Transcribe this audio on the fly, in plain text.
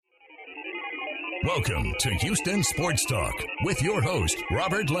Welcome to Houston Sports Talk with your host,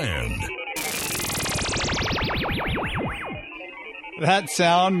 Robert Land. That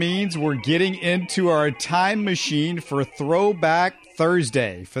sound means we're getting into our time machine for Throwback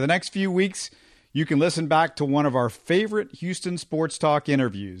Thursday. For the next few weeks, you can listen back to one of our favorite Houston Sports Talk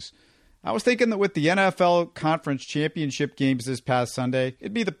interviews. I was thinking that with the NFL Conference Championship games this past Sunday,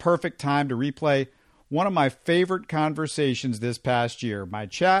 it'd be the perfect time to replay one of my favorite conversations this past year, my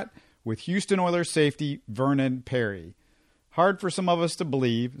chat with Houston Oilers safety Vernon Perry. Hard for some of us to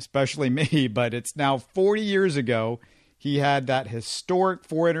believe, especially me, but it's now 40 years ago he had that historic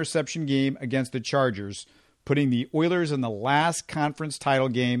 4-interception game against the Chargers, putting the Oilers in the last conference title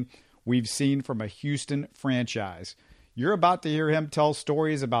game we've seen from a Houston franchise. You're about to hear him tell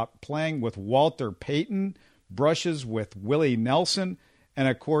stories about playing with Walter Payton, brushes with Willie Nelson, and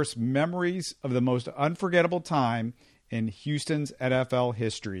of course, memories of the most unforgettable time in Houston's NFL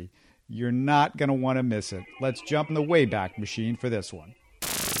history. You're not going to want to miss it. Let's jump in the Wayback Machine for this one.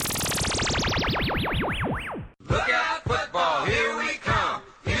 Look out, football, here we come.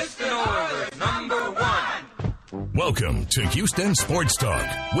 Houston Oilers, #1. Welcome to Houston Sports Talk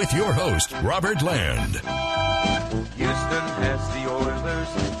with your host, Robert Land. Houston has the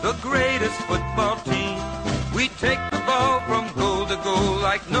Oilers, the greatest football team. We take the ball from goal to goal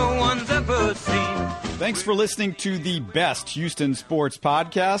like no one's ever seen. Thanks for listening to the best Houston sports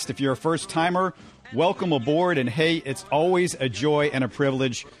podcast. If you're a first-timer, welcome aboard. And hey, it's always a joy and a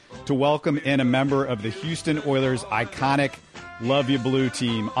privilege to welcome in a member of the Houston Oilers' iconic Love You Blue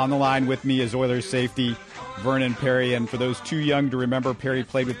team. On the line with me is Oilers safety Vernon Perry. And for those too young to remember, Perry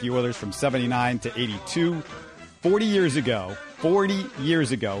played with the Oilers from 79 to 82. 40 years ago,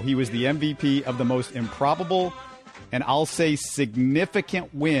 he was the MVP of the most improbable and I'll say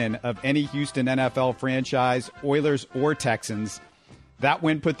significant win of any Houston NFL franchise, Oilers or Texans. That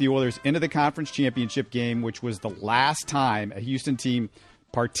win put the Oilers into the conference championship game, which was the last time a Houston team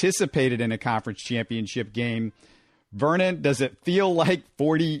participated in a conference championship game. Vernon, does it feel like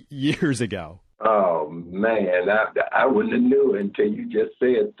 40 years ago? Oh, man, I wouldn't have knew until you just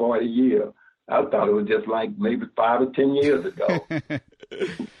said 40 years. I thought it was just like maybe 5 or 10 years ago.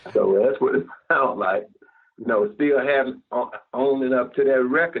 So that's what it sounds like. You know, still having owning up to that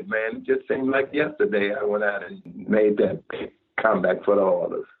record, man. It just seemed like yesterday I went out and made that comeback for the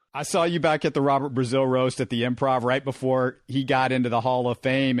Oilers. I saw you back at the Robert Brazil roast at the Improv right before he got into the Hall of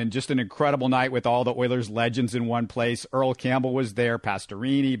Fame, and just an incredible night with all the Oilers legends in one place. Earl Campbell was there,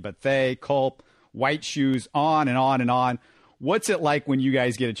 Pastorini, Bethea, Culp, White Shoes, on and on and on. What's it like when you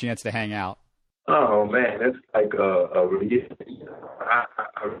guys get a chance to hang out? Oh, man, it's like a reunion. I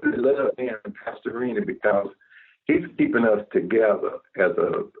really love Aaron Pastorini because he's keeping us together as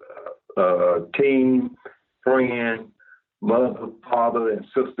a team, friend, mother, father, and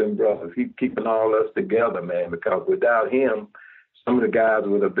sister and brothers. He's keeping all us together, man, because without him, some of the guys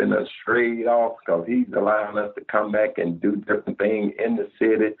would have been strayed off because he's allowing us to come back and do different things in the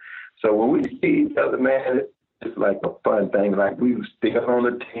city. So when we see each other, man, it's like a fun thing. Like we were still on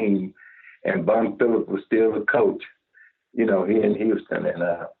the team, and Bum Phillips was still the coach, you know, here in Houston. And,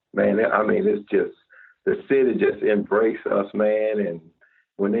 man, I mean, it's just, the city just embraced us, man. And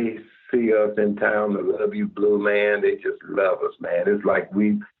when they see us in town, the Love You Blue, man, they just love us, man. It's like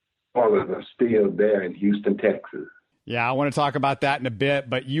we all of us still there in Houston, Texas. Yeah, I want to talk about that in a bit.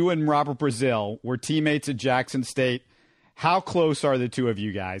 But you and Robert Brazil were teammates at Jackson State. How close are the two of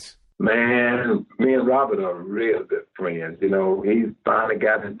you guys? Man, me and Robert are real good friends. You know, he finally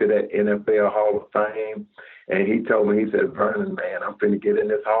got into that NFL Hall of Fame, and he told me, he said, Vernon, man, I'm finna get in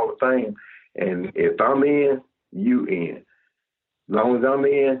this Hall of Fame, and if I'm in, you in. As long as I'm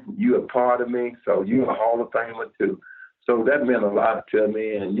in, you a part of me, so you a Hall of Famer too. So that meant a lot to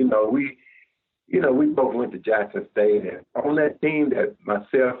me, and, we both went to Jackson State, and on that team that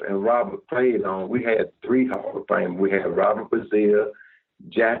myself and Robert played on, we had 3 Hall of Fame. We had Robert Brazil,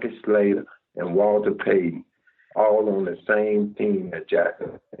 Jackie Slater, and Walter Payton, all on the same team at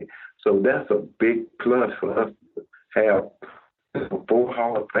Jackson State. So that's a big plus for us to have 4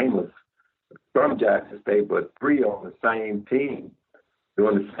 Hall of Famers from Jackson State, but 3 on the same team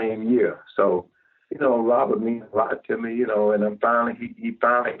during the same year. So, Robert means a lot to me, and he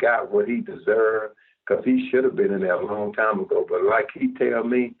finally got what he deserved because he should have been in there a long time ago. But like he tell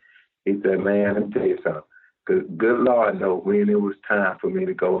me, he said, man, let me tell you something. Good Lord knows when it was time for me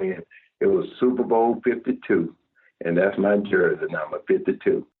to go in. It was Super Bowl 52, and that's my jersey number,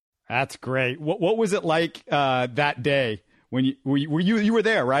 52. That's great. What was it like that day when you were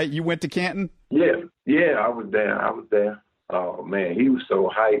there, right? You went to Canton? Yeah, I was there. Oh man, he was so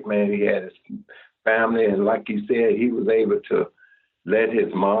hyped, man. He had his family, and like you said, he was able to let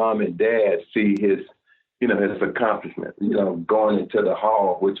his mom and dad see his accomplishment, going into the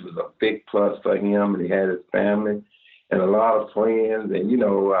hall, which was a big plus for him. And he had his family and a lot of friends. And,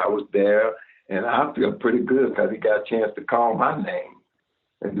 I was there, and I feel pretty good because he got a chance to call my name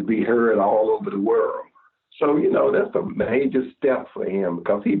and to be heard all over the world. So, that's a major step for him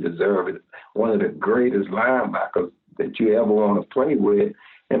because he deserved it. One of the greatest linebackers that you ever want to play with.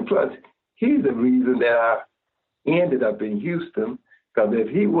 And plus, he's the reason that I ended up in Houston, because if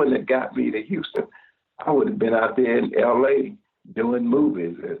he wouldn't have got me to Houston, I would have been out there in L.A. doing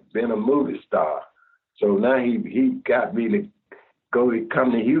movies, been a movie star. So now he got me to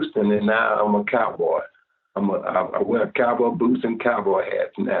come to Houston, and now I'm a cowboy. I wear cowboy boots and cowboy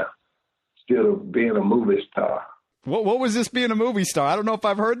hats now, instead of being a movie star. What was this being a movie star? I don't know if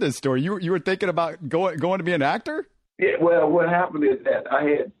I've heard this story. You were thinking about going to be an actor? Yeah, well, what happened is that I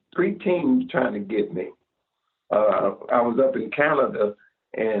had 3 teams trying to get me. I was up in Canada,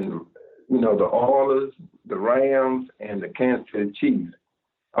 and the Oilers, the Rams, and the Kansas City Chiefs.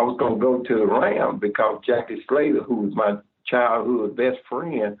 I was going to go to the Rams because Jackie Slater, who was my childhood best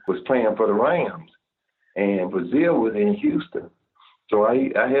friend, was playing for the Rams, and Brazil was in Houston. So I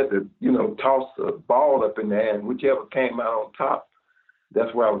had to, toss the ball up in there, and whichever came out on top,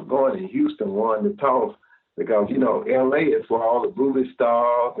 that's where I was going. And Houston won the toss because, L.A. is for all the movie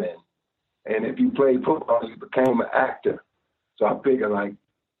stars, and if you played football, you became an actor. So I figured,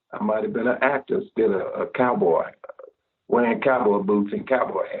 I might have been an actor instead of a cowboy, wearing cowboy boots and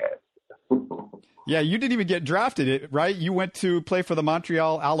cowboy hats. Yeah, you didn't even get drafted, right? You went to play for the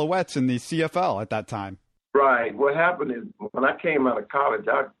Montreal Alouettes in the CFL at that time. Right. What happened is when I came out of college,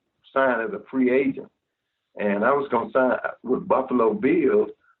 I signed as a free agent, and I was going to sign with Buffalo Bills,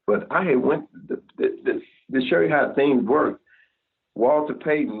 but I had went to show you how things work. Walter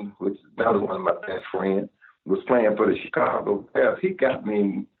Payton, which is another one of my best friends, was playing for the Chicago Bears. He got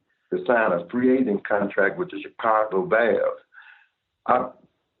me to sign a free agent contract with the Chicago Bears. I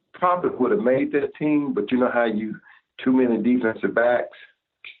probably would have made that team, but you know how too many defensive backs,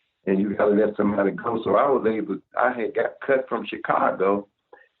 and you got to let somebody go. So I had got cut from Chicago,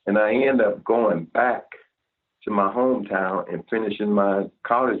 and I ended up going back to my hometown and finishing my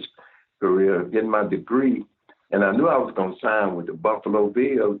college career, getting my degree. And I knew I was going to sign with the Buffalo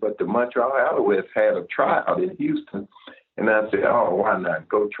Bills, but the Montreal Alouettes had a tryout in Houston. And I said, why not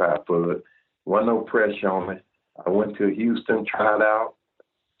go try for it? Wasn't no pressure on me. I went to Houston, tried out,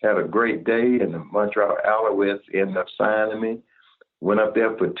 had a great day, and the Montreal Alouettes ended up signing me. Went up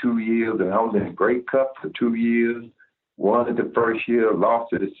there for 2 years, and I was in the Grey Cup for 2 years. Won it the first year,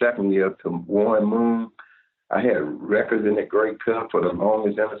 lost it the second year to Warren Moon. I had records in the Grey Cup for the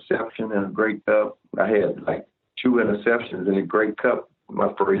longest interception in the Grey Cup. I had 2 interceptions in the Grey Cup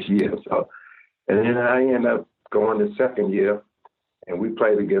my first year. So, and then I ended up going the second year, and we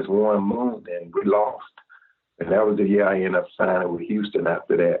played against Warren Moon, and we lost. And that was the year I ended up signing with Houston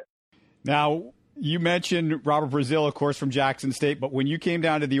after that. Now, you mentioned Robert Brazile, of course, from Jackson State, but when you came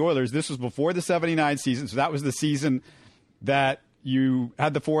down to the Oilers, this was before the 79 season, so that was the season that you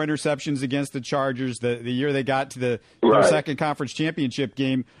had the 4 interceptions against the Chargers, the year they got to their second conference championship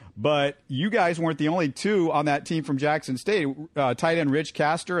game. But you guys weren't the only 2 on that team from Jackson State. Tight end Rich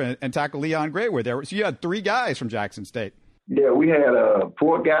Castor and tackle Leon Gray were there. So you had 3 guys from Jackson State. Yeah, we had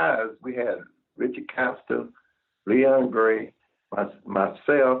 4 guys. We had Richard Castor, Leon Gray,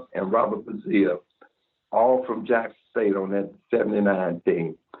 myself, and Robert Brazile, all from Jackson State on that 79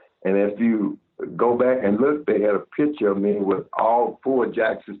 team. And if you go back and look, they had a picture of me with all 4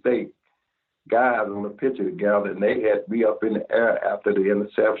 Jackson State guys on the picture together, and they had me up in the air after the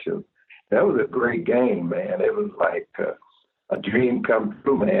interception. That was a great game, man. It was like a dream come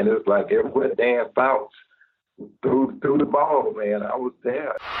true, man. It was like everywhere Dan Fouts threw the ball, man. I was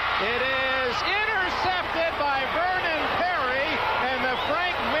there. It is intercepted by Vernon Perry, and the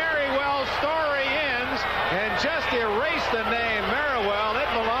Frank Merriwell story ends. And just erase the name Merriwell. It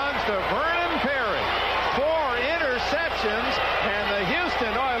belongs to Vernon Perry. 4 interceptions, and the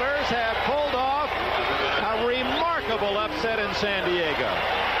Houston Oilers have pulled off a remarkable upset in San Diego.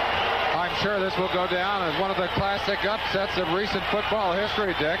 I'm sure this will go down as one of the classic upsets of recent football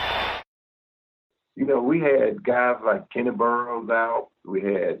history, Dick. We had guys like Kenny Burroughs out. We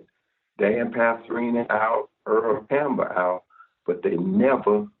had Dan Pastorini out, Earl Campbell out, but they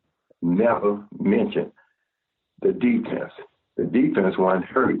never mentioned the defense. The defense wasn't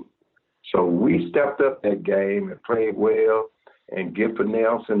hurt. So we stepped up that game and played well, and Gifford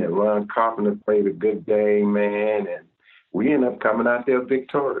Nelson and Ron Carpenter played a good game, man, and we ended up coming out there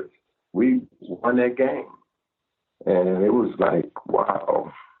victorious. We won that game, and it was like,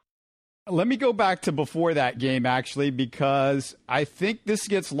 wow. Let me go back to before that game, actually, because I think this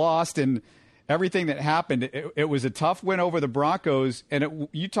gets lost in everything that happened. It was a tough win over the Broncos, and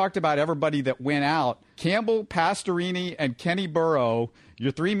you talked about everybody that went out. Campbell, Pastorini, and Kenny Burrow,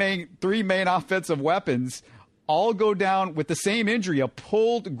 your three main offensive weapons, all go down with the same injury, a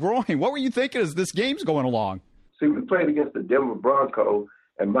pulled groin. What were you thinking as this game's going along? See, we played against the Denver Broncos,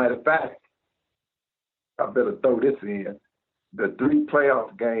 and matter of fact, I better throw this in. The 3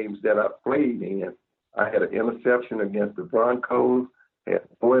 playoff games that I played in, I had an interception against the Broncos, had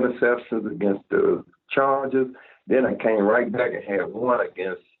 4 interceptions against the Chargers. Then I came right back and had 1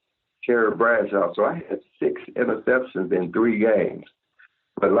 against Terry Bradshaw. So I had 6 interceptions in 3 games.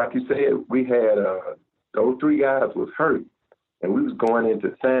 But like you said, we had those 3 guys was hurt, and we was going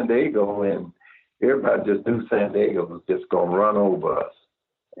into San Diego, and everybody just knew San Diego was just going to run over us.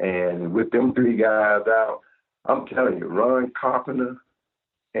 And with them 3 guys out, I'm telling you, Ron Carpenter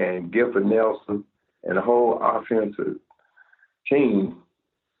and Gifford Nelson and the whole offensive team,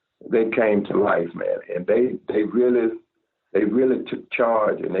 they came to life, man. And they really took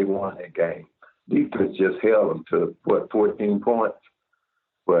charge, and they won that game. Defense just held them to, 14 points?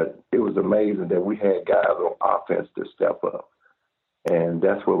 But it was amazing that we had guys on offense to step up. And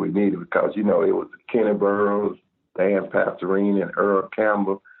that's what we needed because, it was Kenny Burrows, Dan Pastorini, and Earl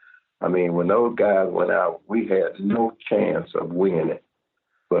Campbell. I mean, when those guys went out, we had no chance of winning.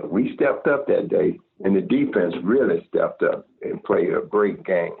 But we stepped up that day, and the defense really stepped up and played a great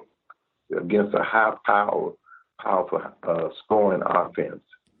game against a high-powered, powerful scoring offense.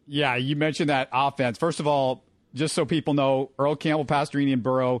 Yeah, you mentioned that offense. First of all, just so people know, Earl Campbell, Pastorini, and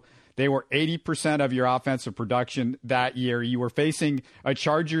Burrow, they were 80% of your offensive production that year. You were facing a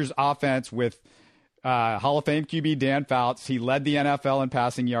Chargers offense with Hall of Fame QB Dan Fouts. He led the NFL in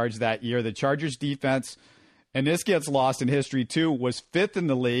passing yards that year. The Chargers defense, and this gets lost in history too, was 5th in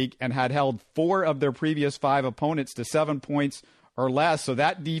the league and had held 4 of their previous 5 opponents to 7 points or less. So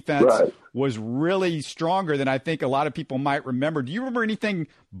that defense was really stronger than I think a lot of people might remember. Do you remember anything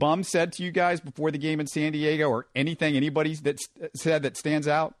Bum said to you guys before the game in San Diego, or anything anybody that said that stands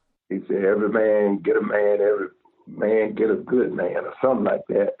out? He said, every man get a man, every man get a good man, or something like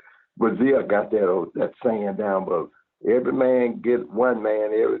that. Brazil got that saying down, but every man get one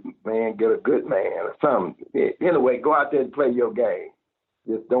man, every man get a good man, or something. Anyway, go out there and play your game.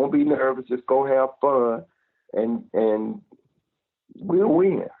 Just don't be nervous. Just go have fun, and we'll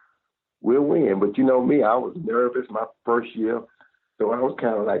win. We'll win. But you know me, I was nervous my first year, so I was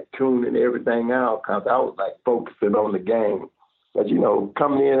kind of like tuning everything out because I was like focusing on the game. But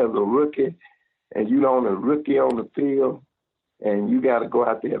coming in as a rookie, and a rookie on the field, and you got to go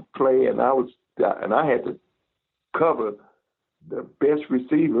out there and play. And I had to cover the best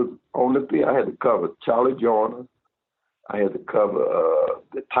receivers on the field. I had to cover Charlie Joyner. I had to cover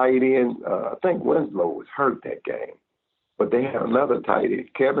the tight end. I think Winslow was hurt that game, but they had another tight end,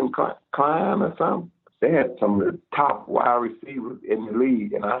 Kevin Klein or something. They had some of the top wide receivers in the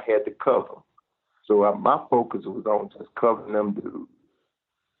league, and I had to cover them. So my focus was on just covering them dudes.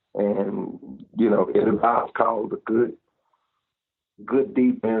 And, Eddie House called a good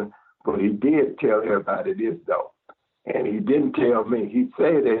defense, but he did tell everybody this, though. And he didn't tell me. He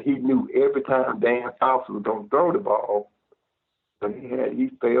said that he knew every time Dan Fouts was going to throw the ball, but he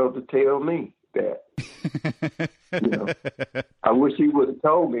failed to tell me that. I wish he would have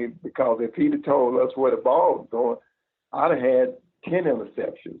told me, because if he'd have told us where the ball was going, I'd have had 10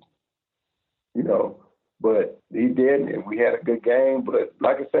 interceptions. But he didn't, and we had a good game. But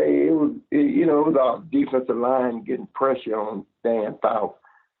like I say, it was our defensive line getting pressure on Dan Fouts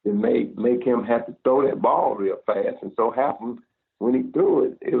that make him have to throw that ball real fast. And so happened when he threw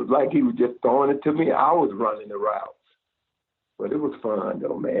it, it was like he was just throwing it to me. I was running the routes. But it was fun,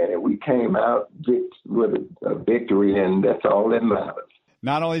 though, man. And we came out with a victory, and that's all that matters.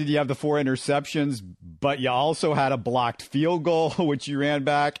 Not only did you have the 4 interceptions, but you also had a blocked field goal, which you ran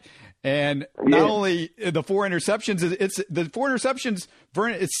back. And not only the 4 interceptions, it's the 4 interceptions,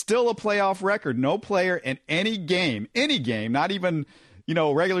 Vernon, it's still a playoff record. No player in any game, not even,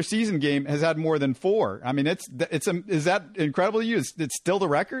 regular season game, has had more than 4. I mean, is that incredible to you? It's still the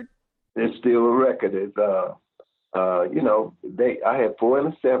record? It's still a record. It's, I had 4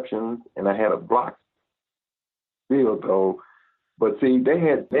 interceptions and I had a blocked field goal. But see, they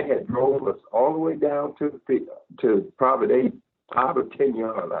had drove us all the way down to probably the 5 or 10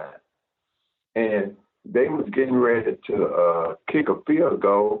 yard line. And they was getting ready to kick a field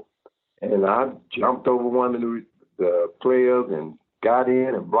goal, and I jumped over one of the players and got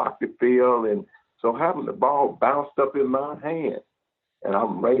in and blocked the field, and so happened the ball bounced up in my hand, and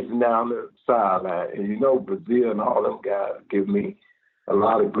I'm racing down the sideline. And Brazil and all them guys give me a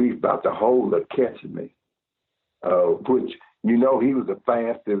lot of grief about the holder catching me, which, he was the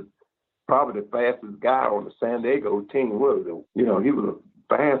fastest, probably the fastest guy on the San Diego team. He was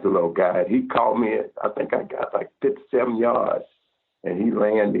a fast little guy. He called me, I think I got like 57 yards, and he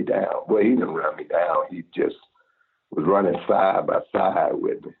ran me down. Well, he didn't run me down. He just was running side by side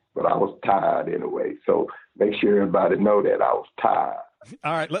with me. But I was tired anyway, so make sure everybody know that I was tired.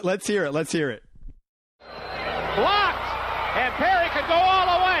 All right, let's hear it. Let's hear it. Blocked, and Perry could go all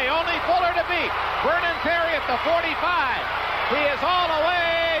the way. Only Fuller to beat. Vernon Perry at the 45. He is all the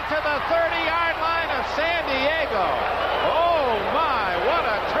way to the 30-yard line of San Diego. Oh, my, what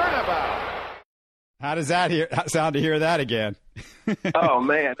a turnabout. How does that sound to hear that again? Oh,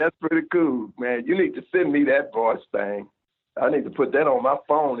 man, that's pretty cool, man. You need to send me that voice thing. I need to put that on my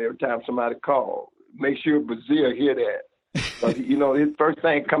phone every time somebody calls. Make sure Brazil hear that. But, his first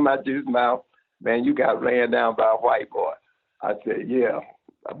thing come out of his mouth, man, you got ran down by a white boy. I said, yeah,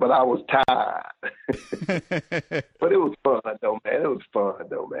 but I was tired. But it was fun, though,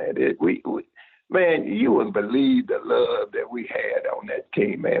 man. Man, you wouldn't believe the love that we had on that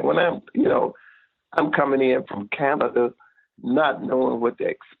team, man. When I'm coming in from Canada, not knowing what to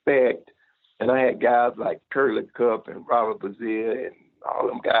expect, and I had guys like Curly Cup and Robert Brazil and all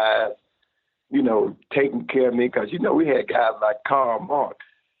them guys, taking care of me. Because, we had guys like Karl Marx.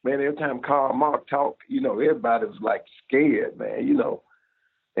 Man, every time Karl Marx talked, everybody was like scared, man,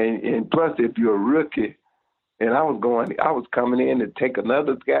 And plus, if you're a rookie, and I was coming in to take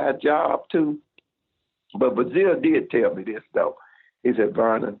another guy's job too. But Brazil did tell me this, though. He said,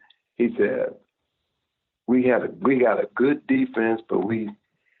 Vernon, he said, we got a good defense, but we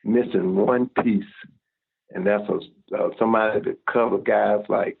missing one piece, and that's somebody to cover guys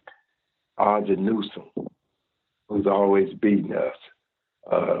like Arjun Newsom, who's always beating us.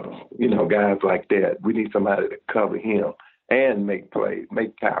 Guys like that. We need somebody to cover him and make plays,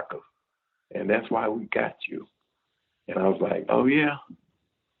 make tackles, and that's why we got you. And I was like, oh, yeah?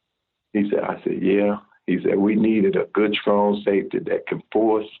 I said, yeah. He said, we needed a good, strong safety that can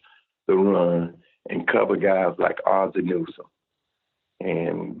force the run and cover guys like Arjun Newsom.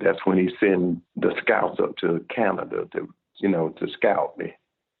 And that's when he sent the scouts up to Canada to scout me.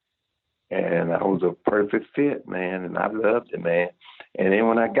 And I was a perfect fit, man, and I loved it, man. And then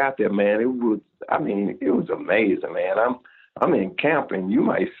when I got there, man, it was amazing, man. I'm in camp, and you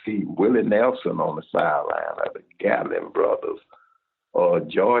might see Willie Nelson on the sideline, or the Gatlin brothers, or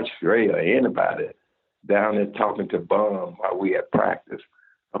George Strait, or anybody down there talking to Bum while we had practice.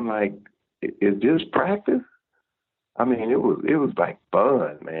 I'm like, is this practice? I mean, it was like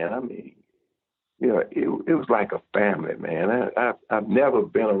fun, man. I mean, it was like a family, man. I've never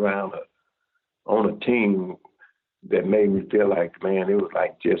been around on a team that made me feel like, man, it was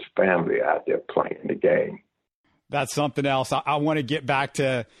like just family out there playing the game. That's something else. I want to get back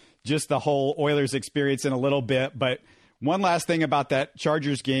to just the whole Oilers experience in a little bit, but one last thing about that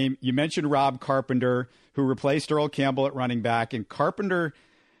Chargers game. You mentioned Rob Carpenter, who replaced Earl Campbell at running back, and Carpenter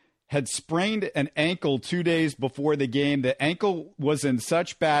had sprained an ankle 2 days before the game. The ankle was in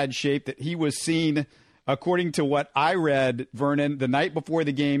such bad shape that he was seen, according to what I read, Vernon, the night before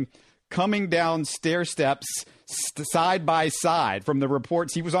the game, coming down stair steps side by side. From the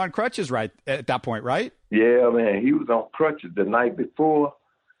reports, he was on crutches right at that point, right? Yeah, man, he was on crutches the night before.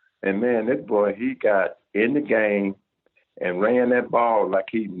 And, man, that boy, he got in the game and ran that ball like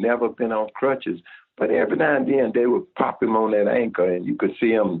he'd never been on crutches. But every now and then they would pop him on that ankle, and you could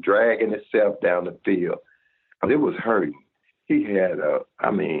see him dragging himself down the field. But it was hurting. He had I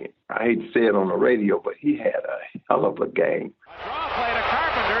hate to say it on the radio, but he had a hell of a game. A draw play to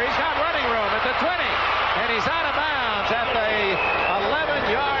Carpenter. He's got running room at the 20, and he's out of bounds at the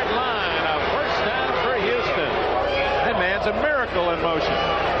 11-yard line. A first down for Houston. That man's a miracle in motion.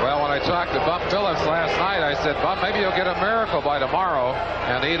 Well, when I talked to Bum Phillips last night, I said, Bum, maybe you'll get a miracle by tomorrow.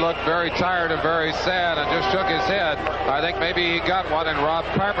 And he looked very tired and very sad and just shook his head. I think maybe he got one in Rob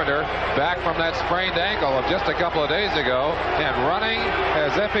Carpenter back from that sprained ankle of just a couple of days ago and running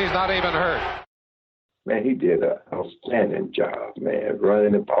as if he's not even hurt. Man, he did an outstanding job, man,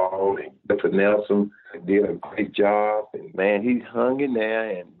 running the ball. And Clifford Nelson did a great job. And, man, he hung in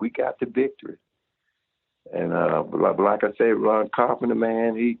there, and we got the victory. And like I said, Ron Carpenter,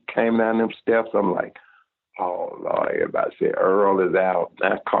 man, he came down them steps. I'm like, oh, Lord, everybody said Earl is out.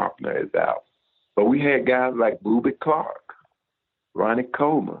 Now Carpenter is out. But we had guys like Booby Clark, Ronnie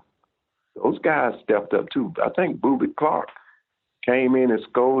Coleman. Those guys stepped up, too. I think Booby Clark came in and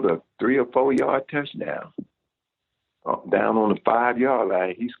scored a 3 or 4 yard touchdown. Down on the 5-yard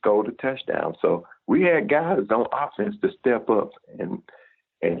line, he scored a touchdown. So we had guys on offense to step up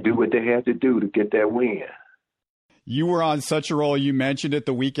and do what they had to do to get that win. You were on such a roll. You mentioned it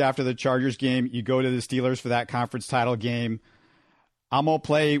the week after the Chargers game. You go to the Steelers for that conference title game. I'm going to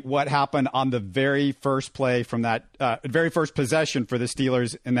play what happened on the very first play from that very first possession for the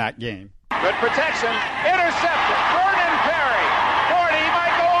Steelers in that game. Good protection. Intercepted. Vernon Perry. 40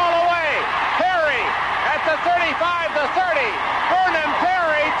 might go all the way. Perry at the 35, the 30. Vernon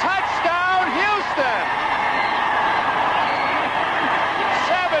Perry. Touchdown, Houston.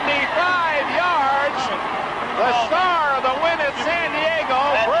 75 yards. The star of the win at San Diego,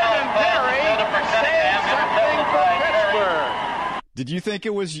 Vernon Perry, saved something for Pittsburgh. Did you think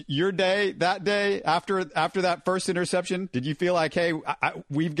it was your day that day after that first interception? Did you feel like, hey,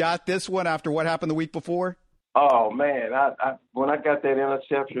 we've got this one after what happened the week before? Oh, man, when I got that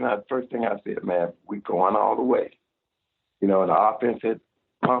interception, the first thing I said, man, we going all the way. You know, the offense had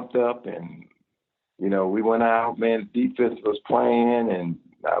pumped up, and, you know, we went out, man, the defense was playing, and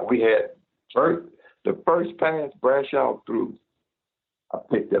we had the first pass Bradshaw threw, I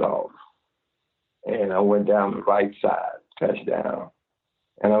picked it off. And I went down the right side, touchdown.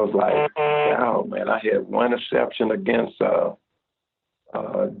 And I was like, oh, man, I had one interception against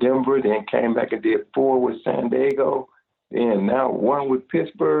Denver, then came back and did 4 with San Diego, and now 1 with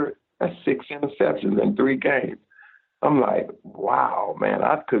Pittsburgh. That's 6 interceptions in 3 games. I'm like, wow, man,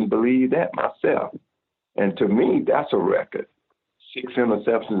 I couldn't believe that myself. And to me, that's a record. 6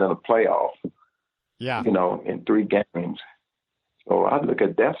 interceptions in a playoff, you know, in 3 games. So I look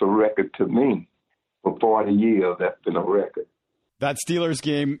at that's a record to me. For 40 years, that's been a record. That Steelers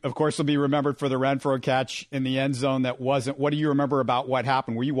game, of course, will be remembered for the Renfrow catch in the end zone that wasn't. What do you remember about what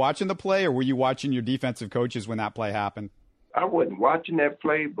happened? Were you watching the play, or were you watching your defensive coaches when that play happened? I wasn't watching that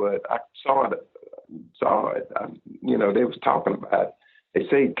play, but I saw it. You know, they was talking about it. They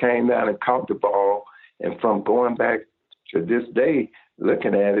say he came down and caught the ball, and from going back to this day,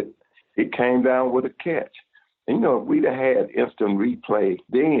 looking at it, he came down with a catch. And, you know, if we'd have had instant replay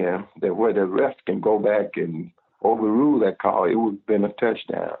then, that where the refs can go back and overrule that call, it would have been a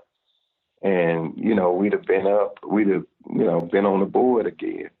touchdown. And, you know, we'd have been up, you know, been on the board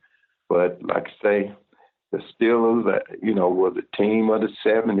again. But like I say, the Steelers, you know, were the team of the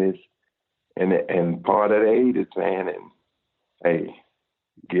 70s and part of the 80s, man. And, hey,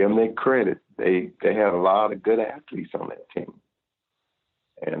 give them their credit. They had a lot of good athletes on that team.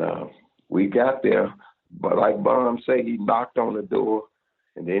 And we got there. But like Baum say, he knocked on the door,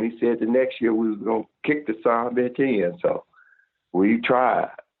 and then he said the next year we was going to kick the son bitch in. So we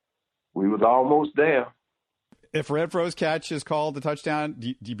tried. We was almost there. If Renfrow's catch is called the touchdown,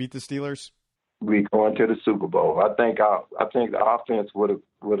 do you beat the Steelers? We going to the Super Bowl. I think the offense would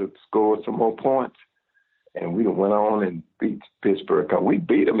have scored some more points, and we went on and beat Pittsburgh. We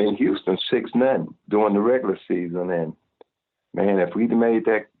beat them in Houston 6-0 during the regular season, and man, if we'd made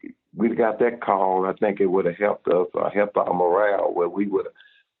that. We'd got that call, I think it would have helped us or helped our morale where we would have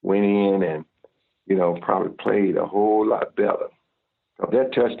went in and, you know, probably played a whole lot better. So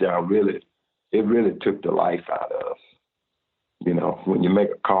that touchdown really took the life out of us. You know, when you make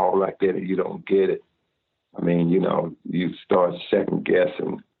a call like that and you don't get it, I mean, you know, you start second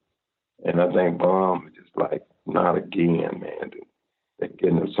guessing. And I think Baum was just like, not again, man. They're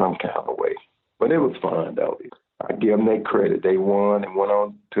getting it some kind of way. But it was fun, though. I give them their credit. They won and went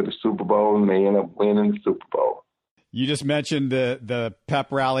on to the Super Bowl, and they ended up winning the Super Bowl. You just mentioned the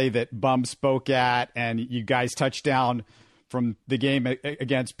pep rally that Bum spoke at, and you guys touched down from the game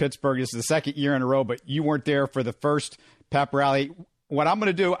against Pittsburgh. This is the second year in a row, but you weren't there for the first pep rally. What I'm going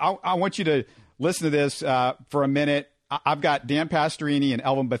to do, I want you to listen to this for a minute. I've got Dan Pastorini and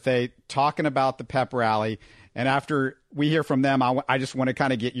Elvin Bethea talking about the pep rally. And after we hear from them, I just want to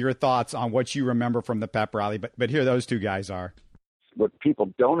kind of get your thoughts on what you remember from the pep rally. But here those two guys are. What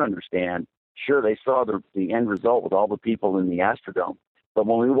people don't understand, sure, they saw the end result with all the people in the Astrodome. But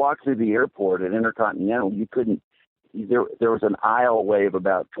when we walked through the airport at Intercontinental, you couldn't – there was an aisle of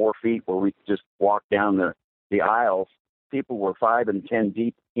about 4 feet where we could just walk down the aisles. People were 5 and 10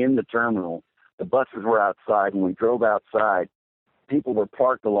 deep in the terminal. The buses were outside. When we drove outside, people were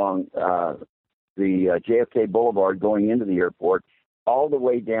parked along the JFK Boulevard going into the airport, all the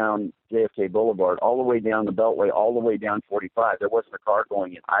way down JFK Boulevard, all the way down the Beltway, all the way down 45. There wasn't a car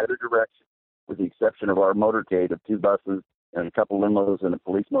going in either direction, with the exception of our motorcade of 2 buses and a couple limos and a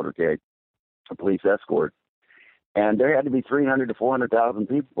police motorcade, a police escort. And there had to be 300 to 400,000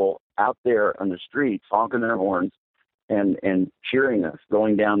 people out there on the streets honking their horns and cheering us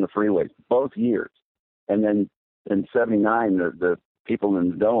going down the freeways both years. And then in 79, the people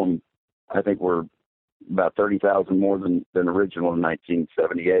in the Dome, I think, were about 30,000 more than original in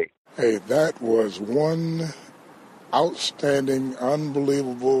 1978. Hey, that was one outstanding,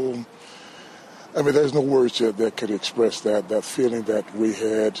 unbelievable I mean, there's no words that could express that feeling that we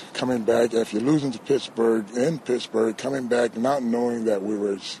had coming back after losing to Pittsburgh, coming back not knowing that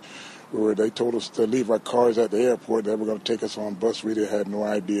they told us to leave our cars at the airport. They were going to take us on bus. We had no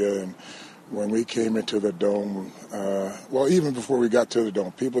idea. And when we came into the dome, even before we got to the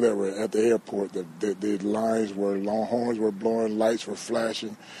dome, people that were at the airport, the lines were long, horns were blowing, lights were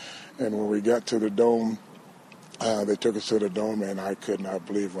flashing. And when we got to the dome, they took us to the dome, and I could not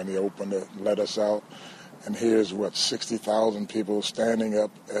believe when they opened it and let us out. And here's 60,000 people standing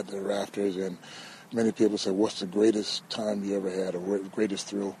up at the rafters. And many people said, "What's the greatest time you ever had, or greatest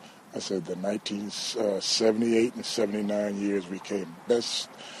thrill?" I said, "The 1978 and 79 years we came. Best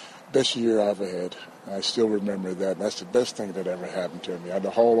year I ever had." And I still remember that. That's the best thing that ever happened to me. I had the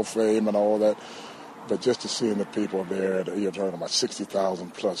Hall of Fame and all that, but just to seeing the people there, you're talking about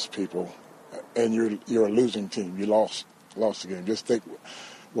 60,000 plus people. And you're a losing team. You lost the game. Just think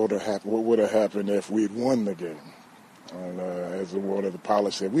what would have happened if we'd won the game. And as one of the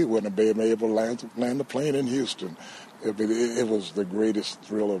pilots said, we wouldn't have been able to land the plane in Houston. It was the greatest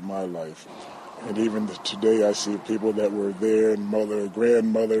thrill of my life. And even today, I see people that were there, and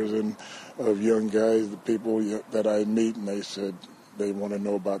grandmothers, and of young guys, the people that I meet, and they said they want to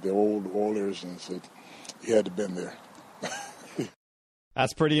know about the old Oilers, and said you had to have been there.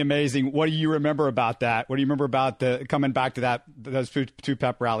 That's pretty amazing. What do you remember about that? What do you remember about coming back to those two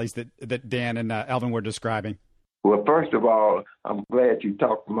pep rallies that Dan and Elvin were describing? Well, first of all, I'm glad you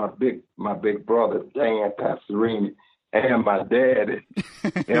talked to my big brother, Dan Passerini, and my daddy,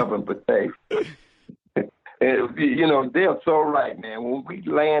 Elvin Bate. They're so right, man. When we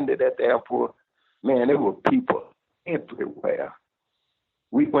landed at the airport, man, there were people everywhere.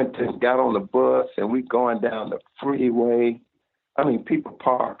 We got on the bus, and we going down the freeway. I mean, people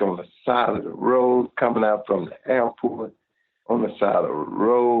parked on the side of the road, coming out from the airport, on the side of the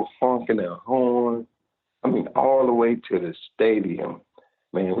road, honking their horn. I mean, all the way to the stadium.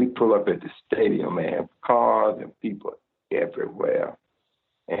 Man, we pull up at the stadium, man, cars and people everywhere.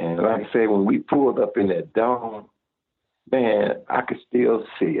 And like I said, when we pulled up in that dome, man, I could still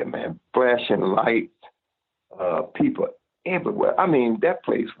see it, man, flashing lights, people everywhere. I mean, that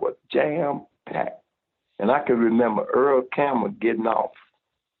place was jam-packed. And I can remember Earl Campbell getting off.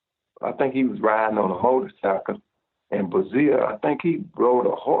 I think he was riding on a motorcycle. And Brazil, I think he rode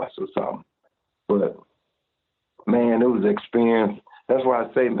a horse or something. But, man, it was an experience. That's why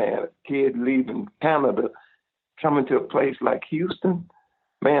I say, man, a kid leaving Canada, coming to a place like Houston,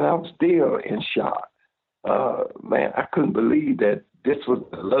 man, I was still in shock. Man, I couldn't believe that this was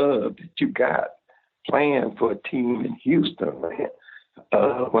the love that you got playing for a team in Houston, man.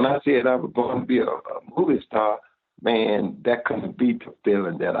 When I said I was going to be a movie star, man, that couldn't beat the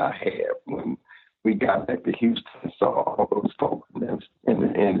feeling that I had when we got back to Houston and saw all those folks in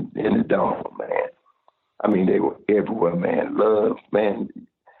the dome, man. I mean, they were everywhere, man. Love, man.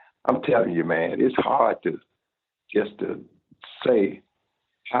 I'm telling you, man, it's hard to say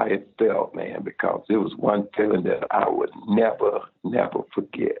how it felt, man, because it was one feeling that I would never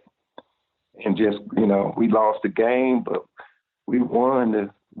forget. And just, we lost the game, but we won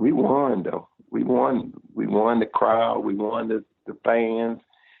though. We won the crowd. We won the fans,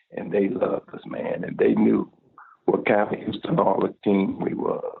 and they loved us, man. And they knew what kind of Houston Oilers team we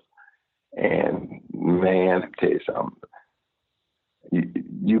was. And man, I tell you something.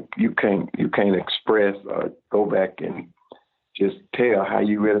 You can't express or go back and just tell how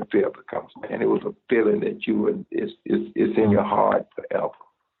you really feel, because man, it was a feeling that it's in your heart forever.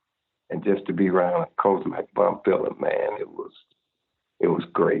 And just to be around a coach like Bum Phillips, man, it was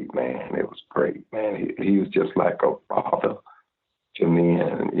great, man. It was great, man. He was just like a father to me,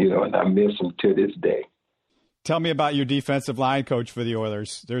 and I miss him to this day. Tell me about your defensive line coach for the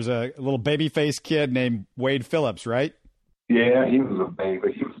Oilers. There's a little baby-faced kid named Wade Phillips, right? Yeah, he was a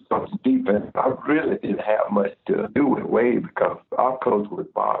baby. He was coaching defense. I really didn't have much to do with Wade because our coach was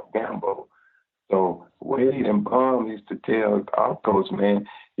Bob Gamble. So Wade and Bum used to tell our coach, man,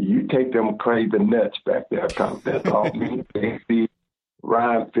 you take them crazy nuts back there, because that's all me.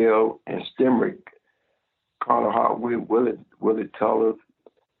 Ryan Field and Stemrick, Carter Hartwick, Willie Tullers,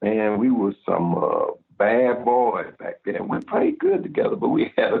 man, we was some bad boys back then. We played good together, but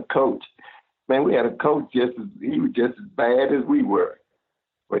we had a coach. Man, he was just as bad as we were.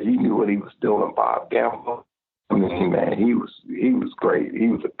 But he knew what he was doing, Bob Gamble. I mean, man, he was great. He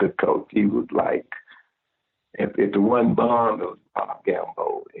was a good coach. He was like, if it wasn't Bum, it was Bob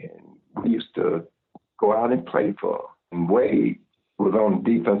Gamble. And we used to go out and play for him. And Wade was on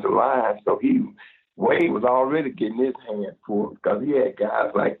the defensive line, so Wade was already getting his hand full because he had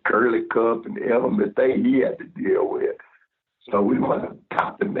guys like Curly Cup and Elvin Bate he had to deal with. So we wanted to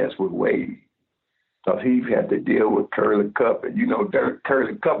top the mess with Wade. because he had to deal with Curly Cup. And,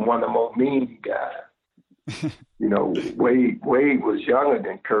 Curly Cup, one of the more mean guys. Wade was younger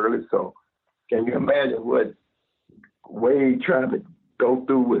than Curly, so can you imagine what Wade trying to go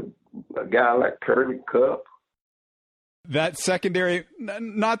through with a guy like Curly Cup? That secondary,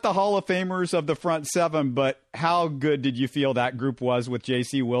 not the Hall of Famers of the front seven, but how good did you feel that group was with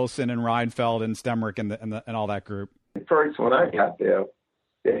J.C. Wilson and Reinfeld and Stemrick and all that group? First, when I got there,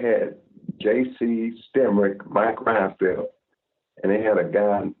 they had J.C. Stemrick, Mike Reinfeld, and they had a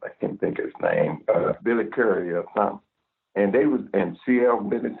guy, I can't think of his name, Billy Curry or something. And and C.L.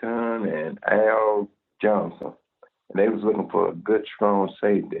 Whittington and Al Johnson. And they was looking for a good, strong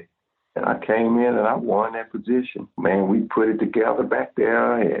safety. And I came in and I won that position. Man, we put it together back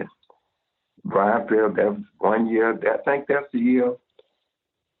there. And Reinfeld, that was 1 year. I think that's the year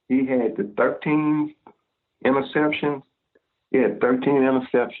he had the 13 interceptions. He had 13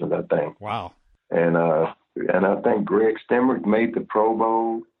 interceptions, I think. Wow. And I think Greg Stemrick made the Pro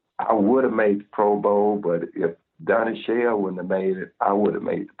Bowl. I would have made the Pro Bowl, but if Donnie Shell wouldn't have made it, I would have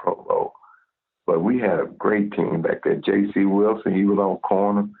made the Pro Bowl. But we had a great team back there. J.C. Wilson, he was on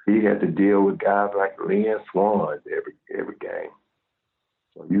corner. He had to deal with guys like Lynn Swan every game.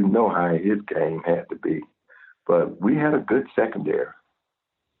 So you know how his game had to be. But we had a good secondary.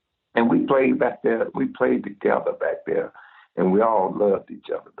 And we played back there. We played together back there. And we all loved each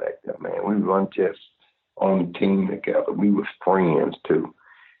other back there, man. We weren't just on the team together. We was friends, too.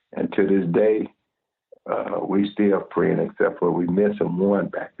 And to this day, we still friends, except for we missing one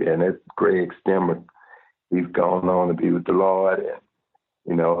back there, and that's Greg Stemmer. He's gone on to be with the Lord, and,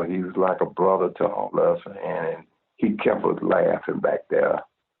 he was like a brother to all of us, and he kept us laughing back there.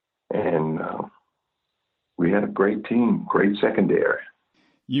 And we had a great team, great secondary.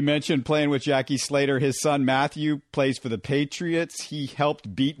 You mentioned playing with Jackie Slater. His son, Matthew, plays for the Patriots. He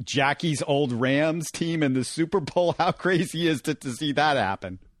helped beat Jackie's old Rams team in the Super Bowl. How crazy is it to see that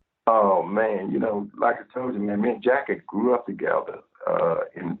happen? Oh, man, like I told you, man, me and Jackie grew up together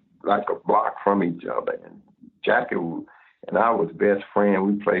in like a block from each other. And Jackie and I was best friends.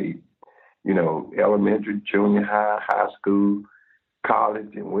 We played, elementary, junior high, high school,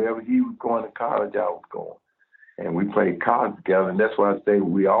 college, and wherever he was going to college, I was going. And we played college together, and that's why I say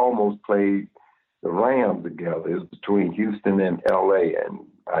we almost played the Rams together. It was between Houston and L.A., and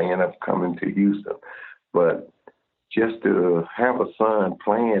I ended up coming to Houston. But just to have a son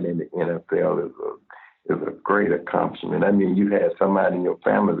playing in the NFL is a great accomplishment. I mean, you had somebody in your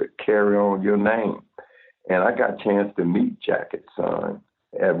family that carry on your name. And I got a chance to meet Jackie's son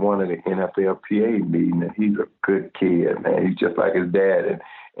at one of the NFLPA meetings, and he's a good kid, man. He's just like his dad.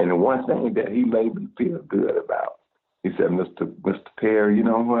 And the one thing that he made me feel good about, he said, Mr. Perry, you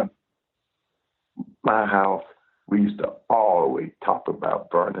know what? My house, we used to always talk about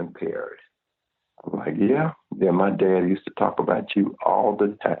Vernon Perry. I'm like, yeah, my dad used to talk about you all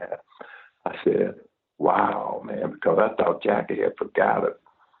the time. I said, wow, man, because I thought Jackie had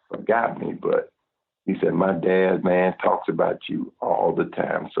forgot me, but he said, my dad, man, talks about you all the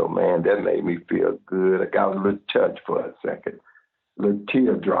time. So, man, that made me feel good. I got a little touch for a second. A little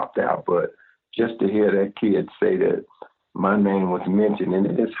tear dropped out, but just to hear that kid say that my name was mentioned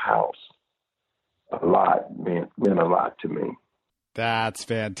in his house a lot meant a lot to me. That's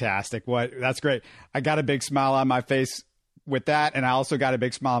fantastic. That's great. I got a big smile on my face with that, and I also got a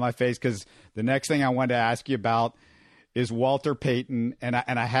big smile on my face because the next thing I wanted to ask you about is Walter Payton, and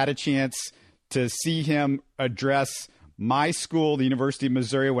I had a chance to see him address my school, the University of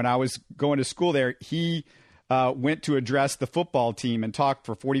Missouri, when I was going to school there. He went to address the football team and talked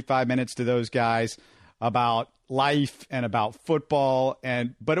for 45 minutes to those guys about life and about football,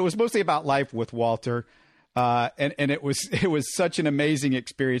 but it was mostly about life with Walter. And it was such an amazing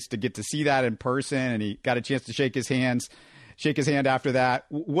experience to get to see that in person, and he got a chance to shake his hand after that.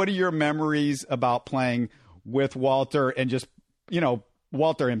 What are your memories about playing with Walter and just,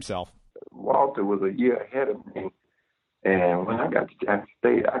 Walter himself? Walter was a year ahead of me. And when I got to Jackson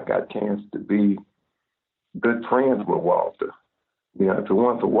State, I got a chance to be good friends with Walter. If it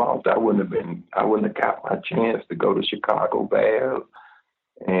weren't for Walter, I wouldn't have got my chance to go to Chicago Bears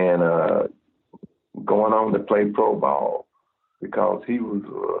and, going on to play pro ball because he was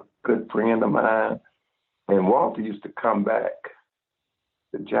a good friend of mine. And Walter used to come back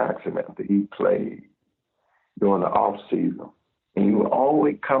to Jackson after he played during the off season. And he would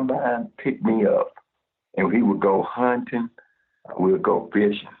always come by and pick me up. And he would go hunting, we would go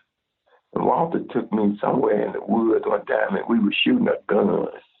fishing. And Walter took me somewhere in the woods one time and we were shooting a gun.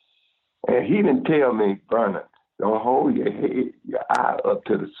 And he didn't tell me, Vernon, don't hold your eye up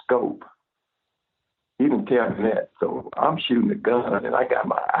to the scope. He didn't tell me that. So I'm shooting the gun, and I got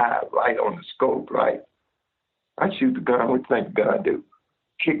my eye right on the scope, right? I shoot the gun. What do you think the gun do?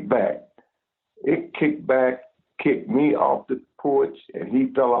 Kick back. It kicked back, kicked me off the porch, and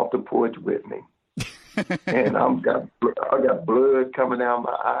he fell off the porch with me. And I got blood coming out of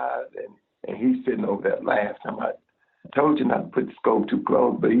my eyes, and he's sitting over there laughing. I told you not to put the scope too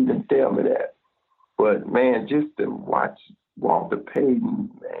close, but he didn't tell me that. But, man, just to watch Walter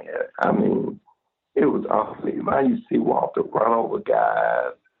Payton, man, I mean, it was unbelievable. I used to see Walter run over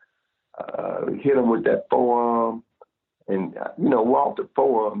guys, hit him with that forearm. And, you know, Walter's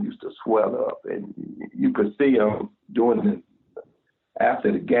forearm used to swell up. And you could see him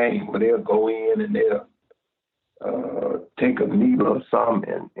after the game where they'll go in and they'll take a needle or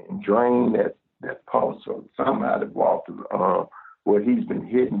something and drain that pulse or something out of Walter's arm where he's been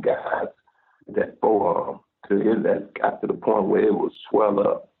hitting guys with that forearm till that got to the point where it would swell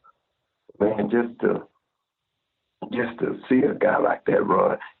up. Man, just to see a guy like that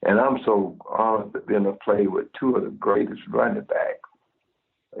run. And I'm so honored to be able to play with two of the greatest running backs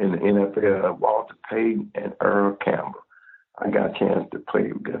in the NFL, Walter Payton and Earl Campbell. I got a chance to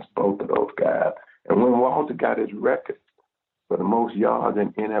play against both of those guys. And when Walter got his record for the most yards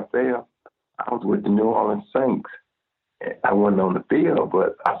in NFL, I was with the New Orleans Saints. I wasn't on the field,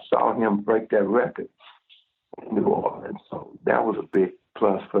 but I saw him break that record in New Orleans. So that was a big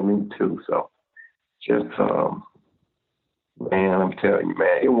plus for me, too. So just, man, I'm telling you,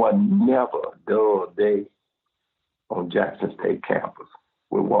 man, it was never a dull day on Jackson State campus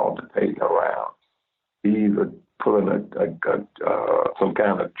with Walter Payton around. He either pulling some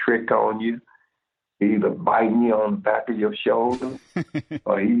kind of trick on you, either biting you on the back of your shoulder,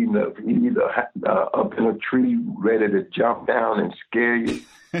 or he either up in a tree ready to jump down and scare you,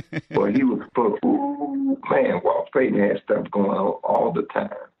 or he was full of, man, Walter Payton had stuff going on all the time.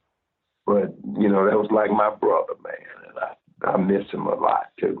 But, you know, that was like my brother, man, and I miss him a lot,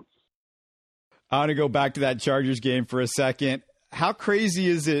 too. I want to go back to that Chargers game for a second. How crazy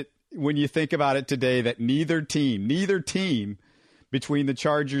is it when you think about it today that neither team between the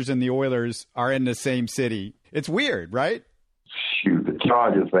Chargers and the Oilers are in the same city? It's weird, right? Shoot, the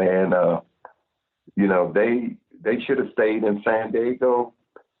Chargers, man, you know, they should have stayed in San Diego,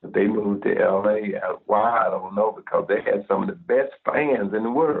 but they moved to L.A. Why? I don't know, because they had some of the best fans in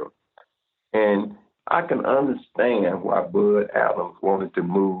the world. And I can understand why Bud Adams wanted to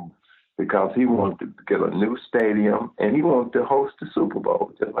move, because he wanted to get a new stadium and he wanted to host the Super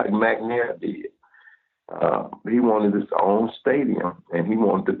Bowl, just like McNair did. He wanted his own stadium and he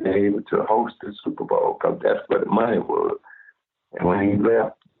wanted to be able to host the Super Bowl because that's where the money was. And when he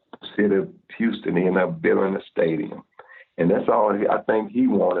left the city of Houston, he ended up building a stadium. And that's all I think he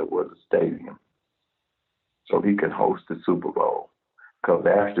wanted was a stadium so he could host the Super Bowl. Because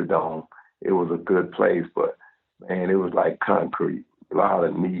Astrodome, it was a good place, but, man, it was like concrete. A lot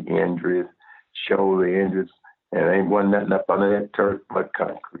of knee injuries, shoulder injuries, and ain't wasn't nothing up under that turf but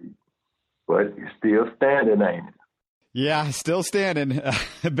concrete. But it's still standing, ain't it? Yeah, still standing,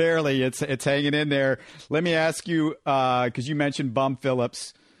 barely. It's hanging in there. Let me ask you, because you mentioned Bum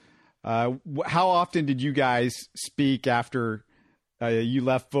Phillips, how often did you guys speak after you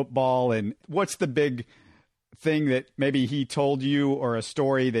left football, and what's the big thing that maybe he told you or a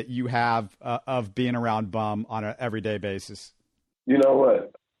story that you have of being around Bum on an everyday basis? You know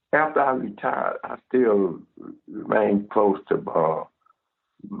what? After I retired, I still remained close to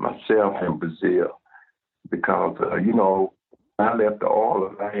myself in Brazil because, you know, I left the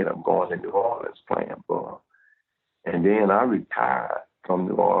Oilers. I ended up going to New Orleans playing ball. And then I retired from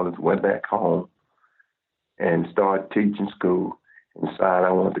New Orleans, went back home, and started teaching school and decided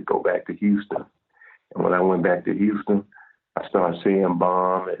I wanted to go back to Houston. And when I went back to Houston, I started seeing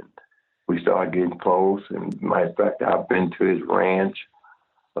Bum, and we started getting close. And matter of fact, I've been to his ranch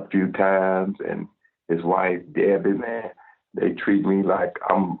a few times, and his wife, Debbie, man, they treat me like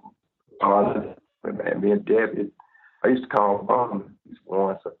I'm part of it. Man, me and Debbie, I used to call Bum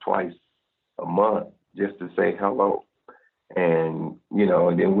once or twice a month just to say hello. And, you know,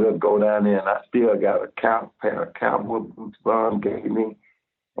 and then we'll go down there, and I still got a pair of cowboy boots Bum gave me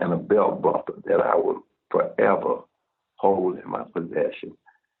and a belt buckle that I would forever hold in my possession.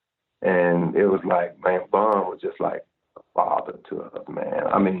 And it was like, man, Bum was just like a father to us, man.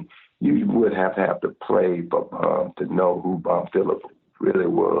 I mean, you would have to play for Bum to know who Bum Phillips really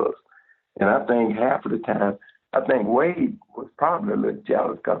was. And I think half of the time, I think Wade was probably a little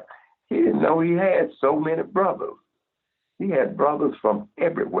jealous because he didn't know he had so many brothers. He had brothers from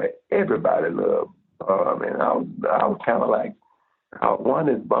everywhere. Everybody loved Bum. And I was kind of like, I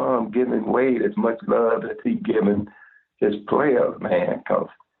wanted Bum giving Wade as much love as he giving his players, man, because,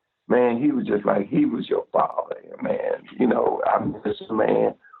 man, he was just like he was your father, man. You know, I miss him,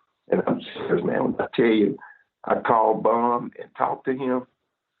 man. And I'm serious, man. When I tell you, I called Bum and talked to him,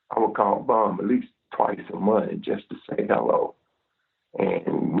 I would call Bum at least twice a month just to say hello.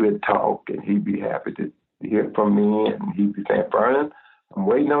 And we'd talk, and he'd be happy to hear from me, and he'd be saying, Vernon, I'm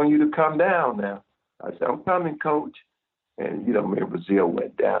waiting on you to come down now. I said, I'm coming, Coach. And, you know, me and Brazil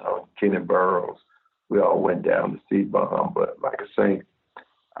went down on Kenny Burroughs. We all went down to see Bum. But like I say,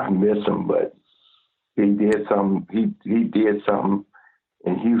 I miss him, but he did something. He did something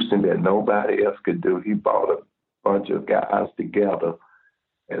in Houston that nobody else could do. He brought a bunch of guys together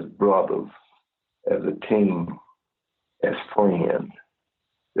as brothers, as a team, as friends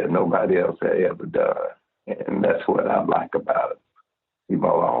that nobody else had ever done. And that's what I like about it. He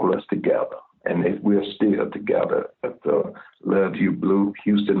brought all of us together. And we're still together as the Love You Blue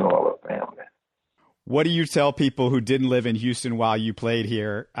Houston Oilers family. What do you tell people who didn't live in Houston while you played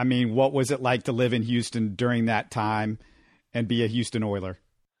here? I mean, what was it like to live in Houston during that time and be a Houston Oiler?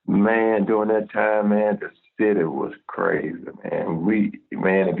 Man, during that time, man, the city was crazy,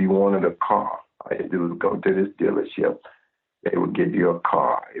 man. If you wanted a car, all you do was go to this dealership. They would give you a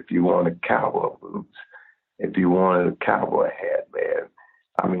car. If you wanted cowboy boots, if you wanted a cowboy hat, man.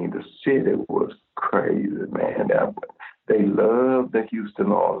 I mean, the city was crazy, man. They loved the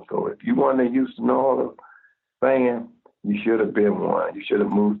Houston Oilers. So if you weren't a Houston Oilers fan, you should have been one. You should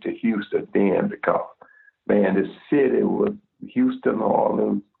have moved to Houston then because, man, the city was Houston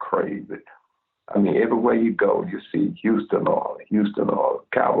Oilers crazy. I mean, everywhere you go, you see Houston Oilers,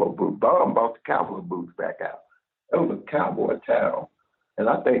 cowboy boots. Bum bought the cowboy boots back out. It was a cowboy town. And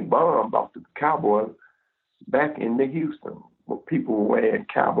I think Bum bought the Cowboys back into Houston. Where people were wearing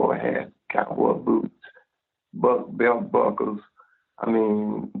cowboy hats, cowboy boots, belt buckles. I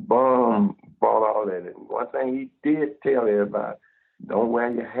mean, Bum bought all that. And one thing he did tell everybody, don't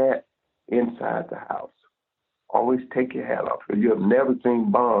wear your hat inside the house. Always take your hat off. Because you have never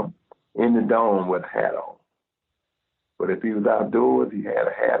seen Bum in the dome with a hat on. But if he was outdoors, he had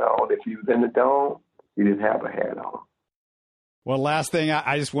a hat on. If he was in the dome, he didn't have a hat on. Well, last thing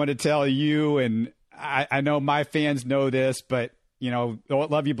I just want to tell you, and I know my fans know this, but, you know,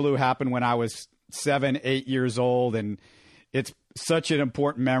 Love You Blue happened when I was 7, 8 years old, and it's such an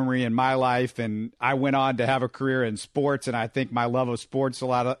important memory in my life. And I went on to have a career in sports, and I think my love of sports in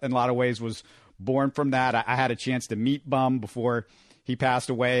a lot of ways was born from that. I had a chance to meet Bum before he passed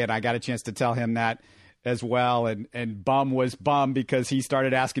away, and I got a chance to tell him that as well. And Bum was Bum because he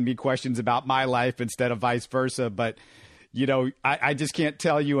started asking me questions about my life instead of vice versa. But, you know, I just can't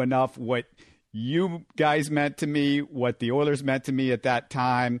tell you enough what you guys meant to me, what the Oilers meant to me at that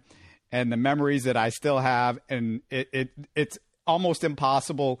time, and the memories that I still have. And it's almost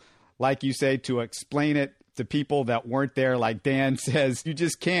impossible, like you say, to explain it to people that weren't there. Like Dan says, you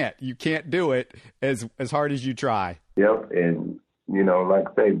just can't. You can't do it as hard as you try. Yep, and, you know, like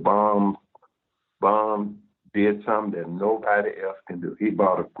I say, Bum did something that nobody else can do. He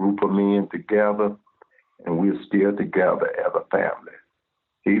brought a group of men together, and we're still together as a family.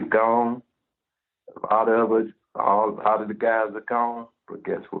 He's gone. A lot of us, a lot of the guys are gone, but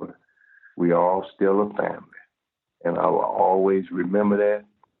guess what? We all still a family. And I will always remember that,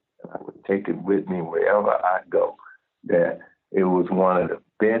 and I would take it with me wherever I go, that it was one of the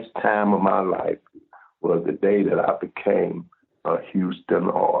best time of my life was the day that I became a Houston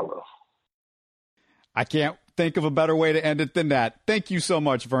Oilers. I can't think of a better way to end it than that. Thank you so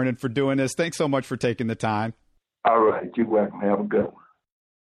much, Vernon, for doing this. Thanks so much for taking the time. All right. You're welcome. Have a good one.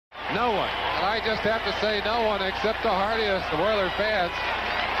 No one, and I just have to say no one except the hardiest of Oilers fans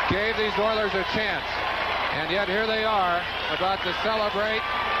gave these Oilers a chance. And yet here they are about to celebrate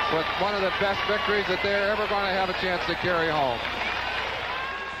with one of the best victories that they're ever going to have a chance to carry home.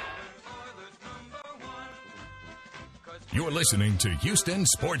 You're listening to Houston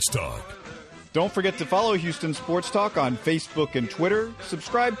Sports Talk. Don't forget to follow Houston Sports Talk on Facebook and Twitter.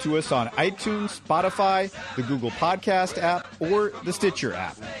 Subscribe to us on iTunes, Spotify, the Google Podcast app, or the Stitcher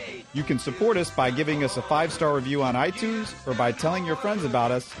app. You can support us by giving us a 5-star review on iTunes or by telling your friends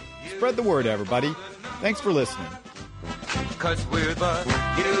about us. Spread the word, everybody. Thanks for listening. 'Cause we're the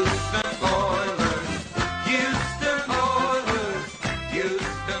Houston